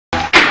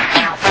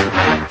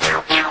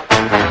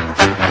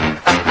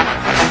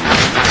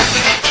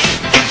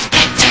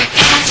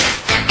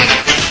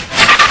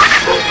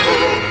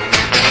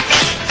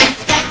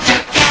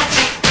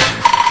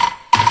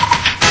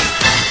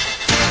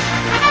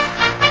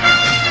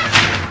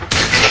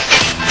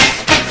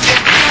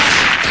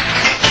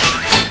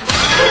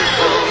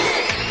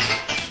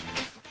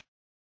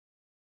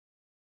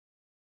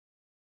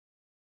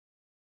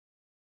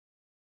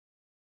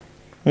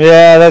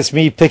Yeah, that's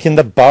me picking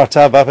the bar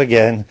tab up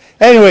again.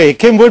 Anyway,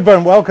 Kim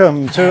Woodburn,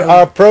 welcome to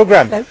our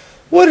programme. Hello.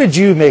 What did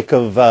you make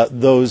of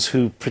those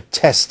who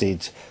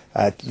protested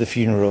at the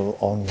funeral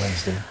on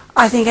Wednesday?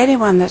 I think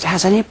anyone that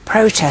has any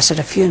protest at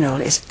a funeral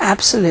is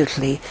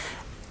absolutely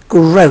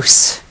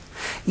gross.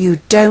 You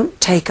don't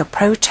take a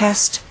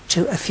protest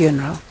to a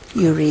funeral.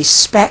 You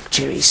respect,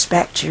 you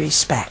respect, you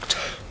respect.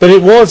 But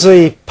it was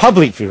a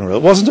public funeral.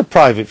 It wasn't a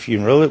private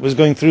funeral. It was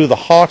going through the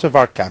heart of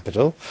our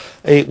capital.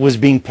 It was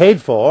being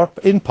paid for,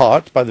 in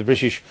part, by the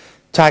British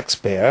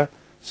taxpayer.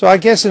 So I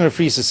guess in a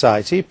free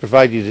society,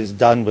 provided it's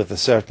done with a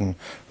certain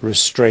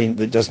restraint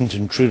that doesn't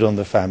intrude on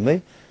the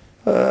family,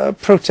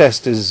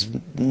 protest is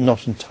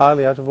not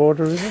entirely out of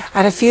order, is it?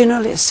 At a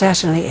funeral, it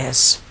certainly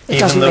is. It Even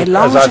doesn't though,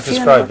 belong as at a I've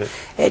funeral.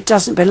 described It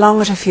doesn't belong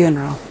at a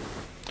funeral.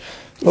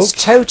 It's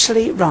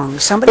totally wrong.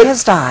 Somebody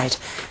has died.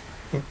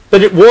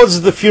 But it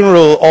was the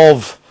funeral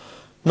of,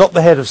 not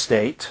the head of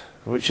state,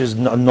 which is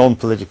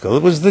non-political.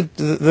 It was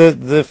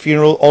the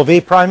funeral of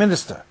a prime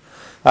minister.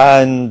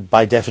 And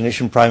by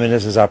definition, prime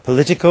ministers are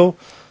political.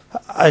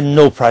 And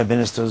no prime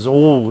minister has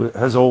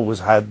always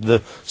had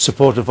the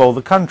support of all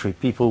the country.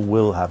 People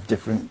will have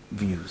different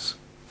views.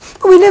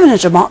 Well, we live in a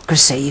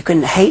democracy. You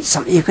can hate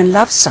something, you can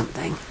love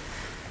something.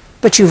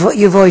 But you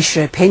voice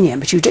your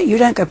opinion, but you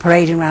don't go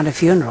parading around a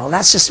funeral.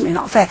 That's just simply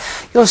not fair.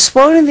 You're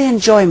spoiling the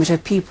enjoyment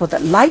of people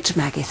that liked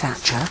Maggie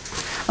Thatcher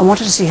and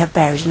wanted to see her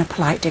buried in a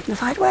polite,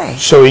 dignified way.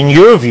 So in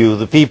your view,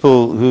 the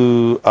people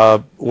who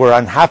were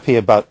unhappy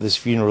about this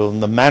funeral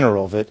and the manner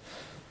of it,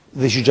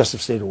 they should just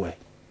have stayed away?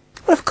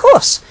 Well, of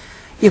course.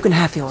 You can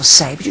have your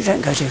say, but you don't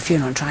go to a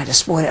funeral and try to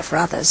spoil it for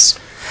others.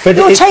 But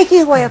you're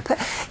taking away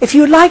if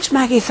you liked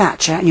Maggie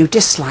Thatcher and you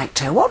disliked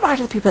her, what right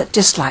are the people that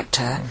disliked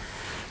her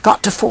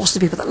got to force the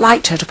people that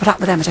liked her to put up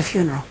with them at a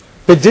funeral?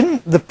 But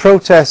didn't the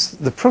protest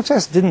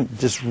didn't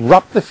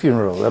disrupt the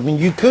funeral? I mean,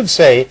 you could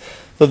say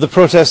that the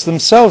protests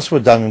themselves were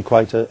done in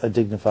quite a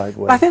dignified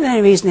way. Well, I think the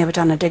only reason they were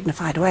done in a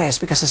dignified way is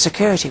because the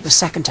security was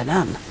second to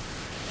none.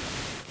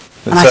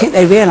 And I think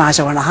they realised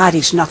they were on a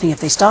hiding to nothing if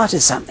they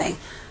started something.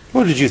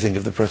 What did you think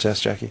of the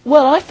protest, Jacqui?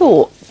 Well, I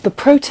thought the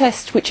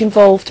protest, which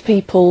involved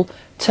people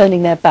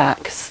turning their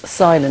backs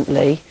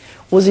silently,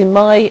 was, in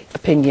my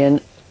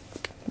opinion,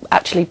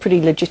 actually pretty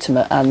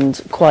legitimate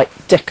and quite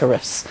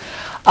decorous.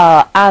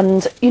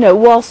 And, you know,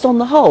 whilst on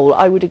the whole,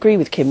 I would agree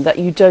with Kim that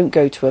you don't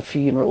go to a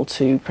funeral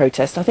to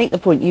protest. I think the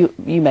point you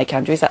make,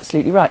 Andrew, is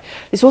absolutely right.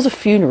 This was a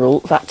funeral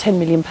that £10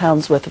 million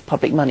worth of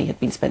public money had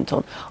been spent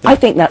on. I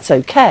think that's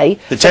okay.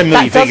 The 10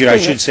 million figure, I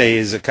should say,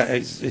 has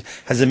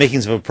the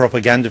makings of a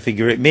propaganda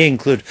figure. It may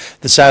include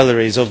the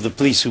salaries of the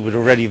police who would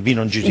already have been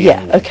on duty.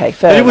 Yeah, anyway. okay,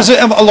 fair enough. But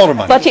it was a lot of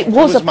money.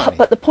 But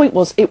but the point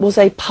was, it was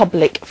a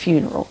public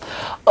funeral.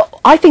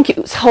 I think it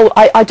was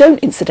I don't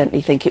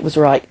incidentally think it was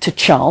right to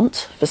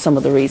chant for some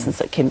of the reasons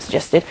that Kim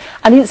suggested.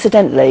 And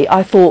incidentally,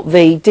 I thought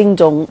the Ding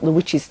Dong, the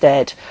Witch is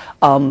Dead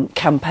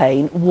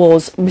campaign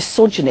was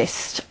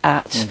misogynist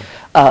at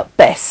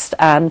best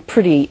and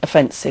pretty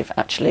offensive,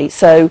 actually.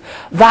 So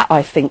that,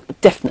 I think,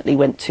 definitely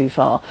went too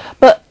far.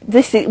 But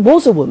it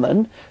was a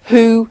woman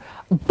who,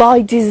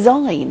 by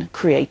design,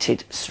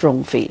 created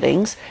strong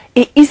feelings.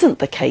 It isn't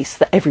the case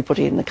that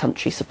everybody in the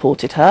country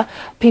supported her.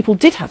 People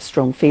did have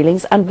strong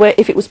feelings, and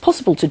if it was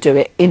possible to do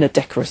it in a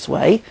decorous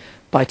way,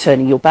 by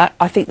turning your back,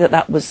 I think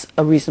that was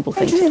a reasonable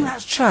thing to do. Do you think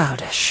that's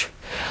childish?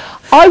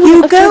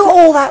 You go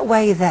all that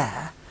way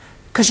there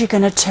because you're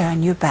going to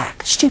turn your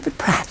back. Stupid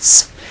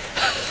prats.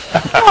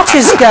 What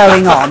is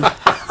going on?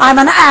 I'm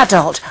an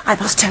adult. I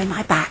must turn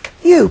my back.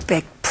 You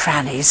big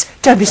prannies.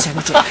 Don't be so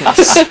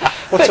ridiculous.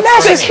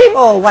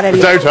 Whatever.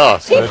 Don't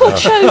ask. People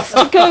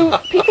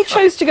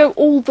chose to go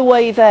all the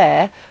way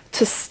there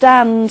to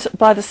stand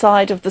by the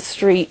side of the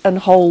street and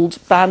hold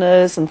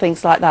banners and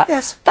things like that.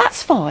 Yes.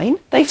 That's fine.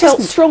 They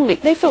felt strongly.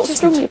 They felt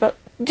strongly about.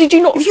 Did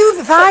you not?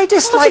 If I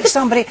dislike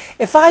somebody,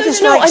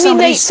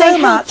 so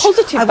much, I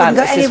wouldn't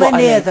go anywhere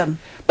near them.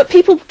 But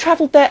people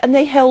travelled there and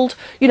they held,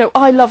 you know,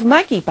 I love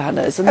Maggie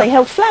banners, and they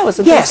held flowers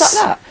and things like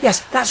that.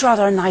 Yes, that's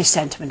rather a nice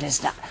sentiment,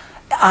 isn't it?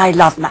 I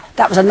love Maggie.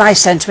 That was a nice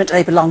sentiment.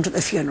 They belonged at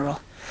the funeral,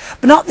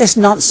 but not this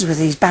nonsense with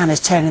these banners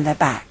turning their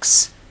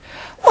backs.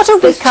 What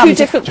have we come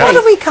to? What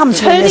have we come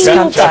to in this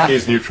country? Jacqui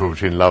is neutral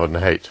between love and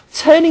hate.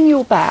 Turning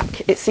your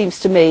back, it seems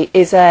to me,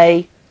 is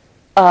a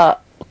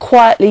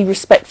quietly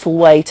respectful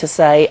way to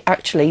say,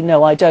 actually,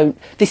 no, I don't.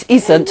 This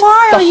isn't the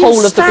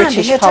whole of the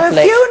British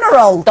public.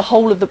 The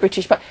whole of the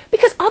British public.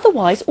 Because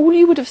otherwise, all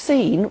you would have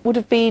seen would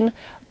have been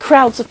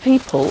crowds of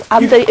people,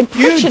 and the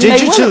impression they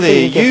were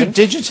being given. You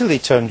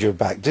digitally turned your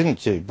back,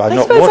 didn't you? By I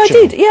not suppose watching.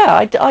 I did.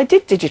 Yeah, I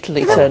did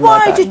digitally turn my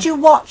back. Why did you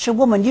watch a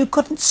woman you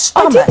couldn't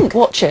stomach? I didn't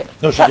watch it.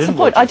 No, she That's didn't the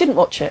point. watch it. I didn't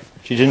watch it.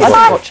 She didn't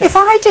watch it. If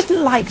I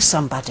didn't like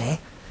somebody,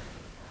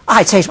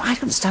 I'd say to them, I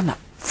couldn't stand that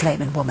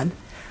flaming woman.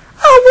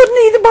 I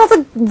wouldn't even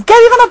bother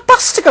getting on a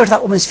bus to go to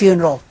that woman's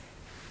funeral.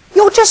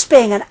 You're just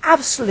being an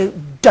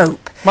absolute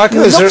dope.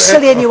 Michael, you look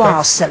silly and you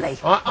are silly.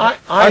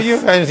 Are you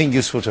anything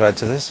useful to add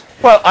to this?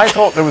 Well, I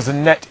thought there was a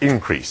net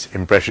increase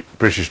in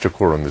British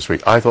decorum this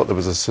week. I thought there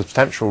was a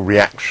substantial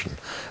reaction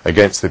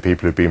against the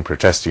people who'd been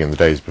protesting in the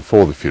days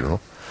before the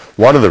funeral.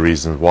 one of the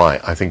reasons why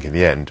I think in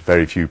the end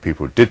very few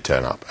people did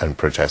turn up and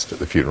protest at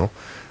the funeral.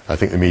 I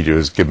think the media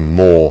has given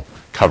more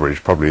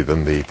coverage probably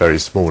than the very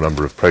small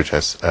number of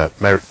protests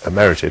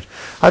merited.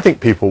 I think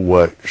people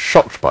were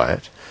shocked by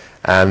it,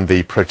 and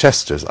the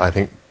protesters, I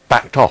think,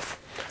 backed off.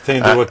 I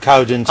think they were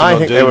cowed into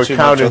not doing too much on the day. I think they were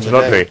cowed into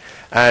not doing.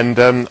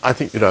 And I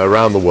think,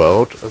 around the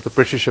world, the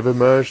British have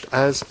emerged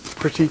as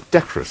pretty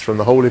decorous from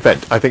the whole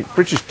event. I think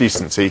British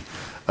decency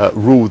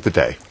ruled the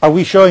day. Are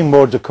we showing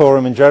more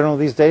decorum in general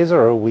these days,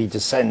 or are we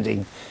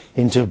descending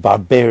into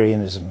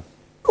barbarianism?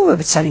 Oh, we're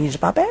descending into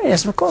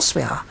barbarianism, of course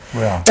we are.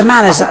 We are. The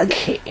manners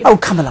oh,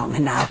 come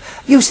along now.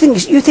 You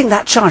think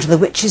that chant of the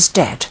witch is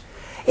dead?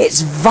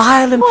 It's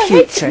vile and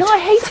putrid. I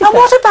hated and that.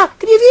 what about,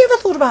 have you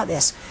ever thought about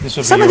this?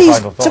 Some of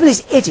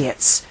these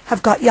idiots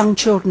have got young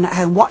children at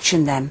home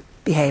watching them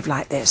behave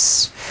like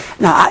this.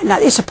 Now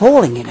it's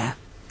appalling,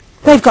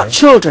 They've got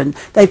children,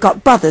 they've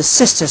got brothers,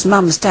 sisters,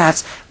 mums,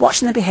 dads,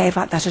 watching them behave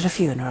like that at a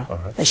funeral.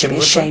 Right. They should be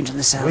ashamed of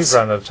themselves. We've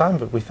run out of time,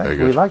 but we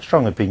like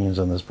strong opinions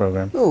on this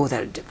programme. Oh,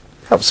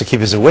 helps to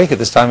keep us awake at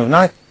this time of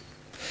night.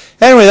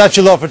 Anyway, that's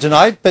your lot for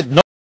tonight, but no